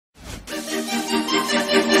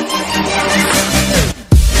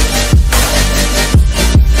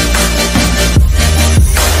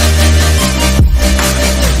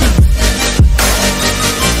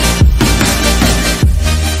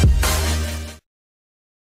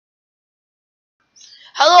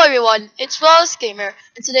Hello everyone, it's Flawless Gamer,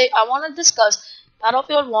 and today I want to discuss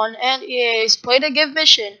Battlefield 1 and EA's Play to Give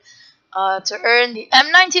mission to earn the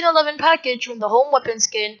M1911 package from the home weapon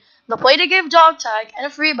skin, the Play to Give dog tag, and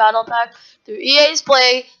a free battle pack through EA's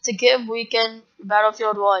Play to Give weekend for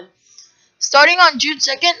Battlefield 1. Starting on June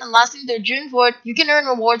 2nd and lasting through June 4th, you can earn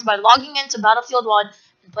rewards by logging into Battlefield 1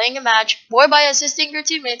 and playing a match, or by assisting your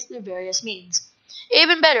teammates through various means.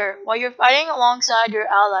 Even better, while you're fighting alongside your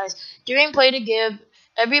allies during Play to Give,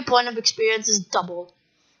 every point of experience is doubled.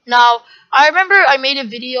 Now, I remember I made a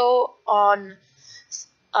video on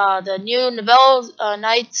the new Novel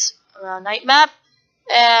Night map,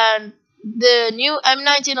 and the new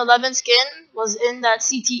M1911 skin was in that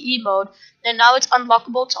CTE mode, and now it's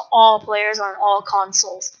unlockable to all players on all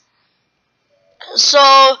consoles.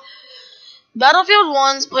 So, Battlefield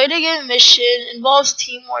 1's Play to Give mission involves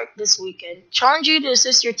teamwork this weekend. Challenge you to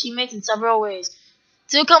assist your teammates in several ways.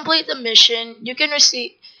 To complete the mission, you can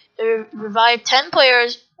revive 10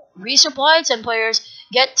 players, resupply 10 players,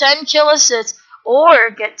 get 10 kill assists, or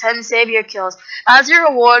get 10 savior kills. As your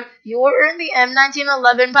reward, you will earn the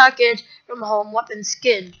M1911 package from Home Weapon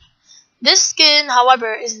Skin. This skin,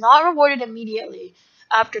 however, is not rewarded immediately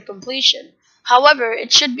after completion. However,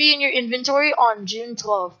 it should be in your inventory on June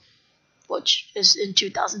 12th, which is in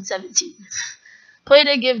 2017. Play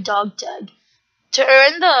to Give dog tag. To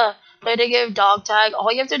earn the Play to Give dog tag,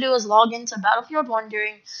 all you have to do is log into Battlefield 1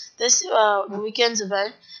 during this weekend's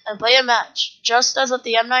event and play a match. Just as with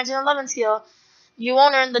the M1911 skill, you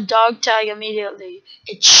won't earn the dog tag immediately.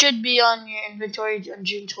 It should be on your inventory on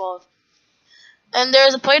June 12th. And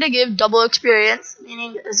there's a Play to Give double experience,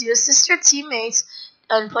 meaning as you assist your teammates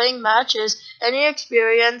and playing matches, any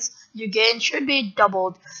experience you gain should be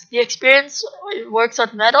doubled. The experience works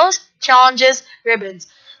with medals, challenges, ribbons.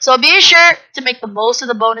 So be sure to make the most of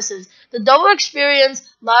the bonuses. The double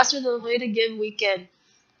experience lasts through the Play to Give weekend.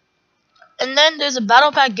 And then there's a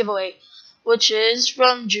battle pack giveaway, which is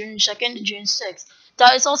from June 2nd to June 6th.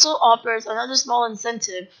 Dice also offers another small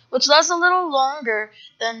incentive, which lasts a little longer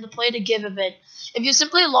than the Play to Give event. If you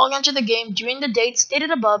simply log onto the game during the dates stated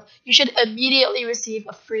above, you should immediately receive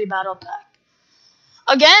a free battle pack.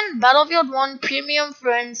 Again, Battlefield 1 Premium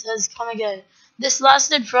Friends has come again. This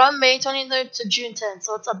lasted from May 23rd to June 10th,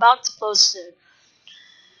 so it's about to close soon.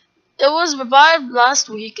 It was revived last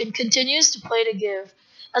week and continues to Play to Give.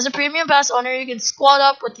 As a Premium Pass owner, you can squad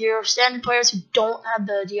up with your standard players who don't have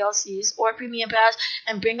the DLCs or Premium Pass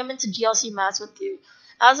and bring them into DLC maps with you.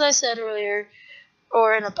 As I said earlier,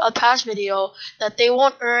 or in a past video, that they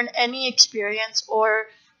won't earn any experience or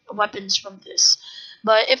weapons from this.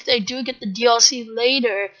 But if they do get the DLC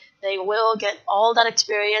later, they will get all that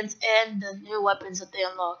experience and the new weapons that they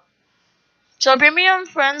unlock. So Premium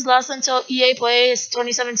Friends lasts until EA Play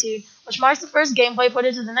 2017, which marks the first gameplay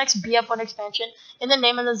footage of the next BF1 expansion in the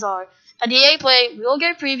Name of the Tsar. At EA Play, we will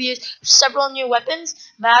get previews of several new weapons,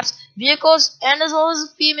 maps, vehicles, and as well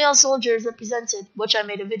as female soldiers represented, which I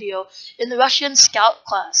made a video, in the Russian Scout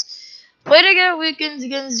class. Play to Give weekend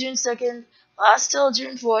begins June 2nd, lasts till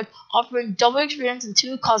June 4th, offering double experience and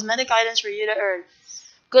 2 cosmetic items for you to earn.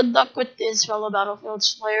 Good luck with this, fellow Battlefield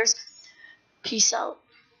players. Peace out.